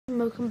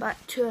welcome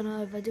back to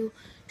another video.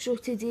 So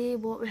today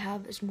what we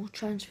have is more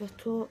transfer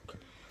talk.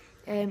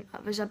 I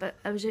was out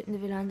in the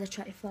veranda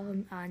trying to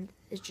film, and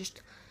it's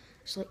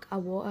like a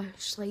water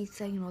slide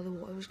thing, and all the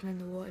water was going in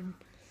the water,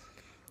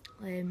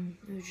 and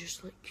it was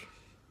just like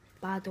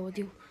bad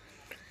audio.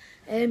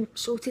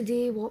 So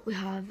today what we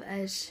have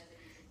is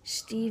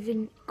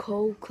Stephen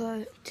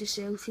Caulker to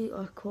Celtic,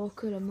 or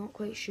Caulker, I'm not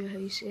quite sure how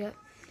you say it.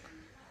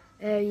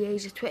 Yeah,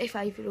 he's a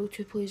 25-year-old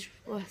who plays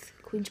with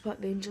Queen's Park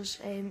Rangers.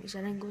 He's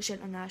an English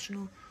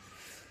international,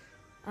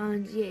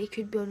 and yeah, he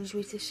could be on his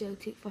way to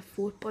Celtic for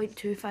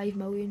 4.25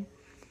 million.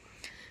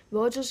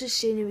 Rodgers is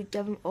saying he would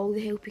give him all the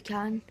help he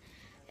can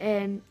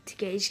to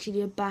get his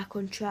career back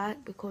on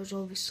track, because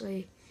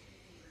obviously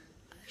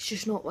it's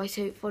just not worked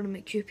out for him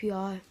at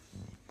QPR,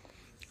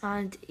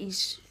 and if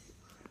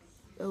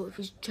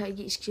he's trying to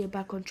get his career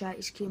back on track,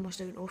 his career must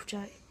have been off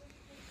track.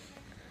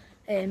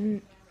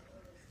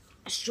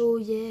 So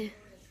yeah,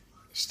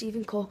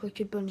 Stephen Caulker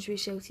could be on his way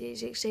to Celtic.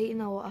 It's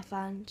exciting. A lot of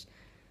fans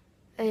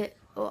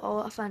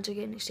are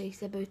getting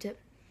excited about it.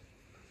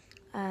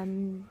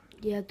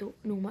 Yeah, I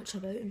don't know much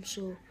about him,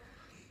 so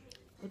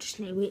I just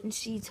need to wait and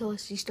see till I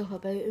see stuff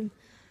about him,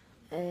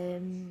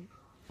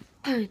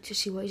 to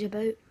see what he's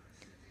about.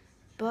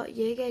 But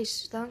yeah,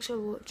 guys, thanks for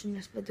watching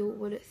this video.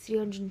 We're at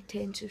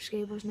 310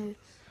 subscribers now,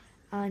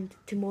 and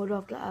tomorrow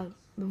I've got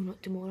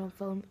not tomorrow, I'm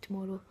filming it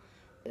tomorrow,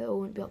 but it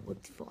won't be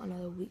uploaded for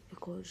another week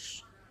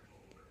because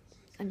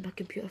and my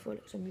computer for it,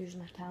 because I'm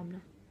using a camera,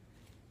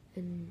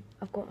 and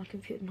I've got my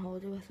computer on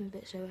holiday with me,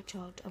 but it's out of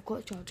charge. I've got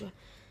a charger,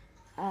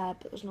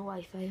 but there's no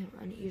Wi-Fi.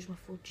 I need to use my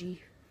 4G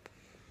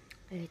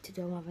to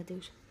do all my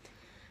videos.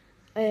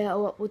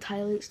 I'll upload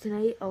highlights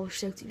tonight. I'll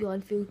Celtic v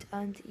Anfield,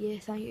 and yeah,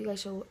 thank you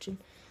guys for watching.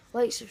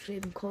 Like,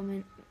 subscribe and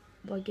comment.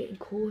 We're getting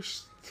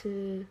close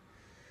to,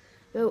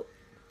 well,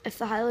 if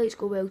the highlights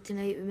go well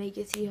tonight, we might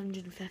get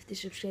 350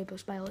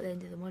 subscribers by the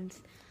end of the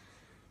month,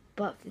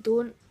 but if they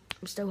don't,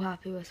 I'm still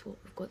happy with what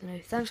we've got now.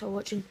 Thanks for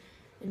watching,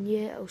 and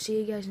yeah, I'll see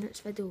you guys in the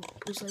next video.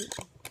 Please like,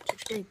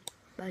 subscribe,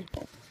 bye.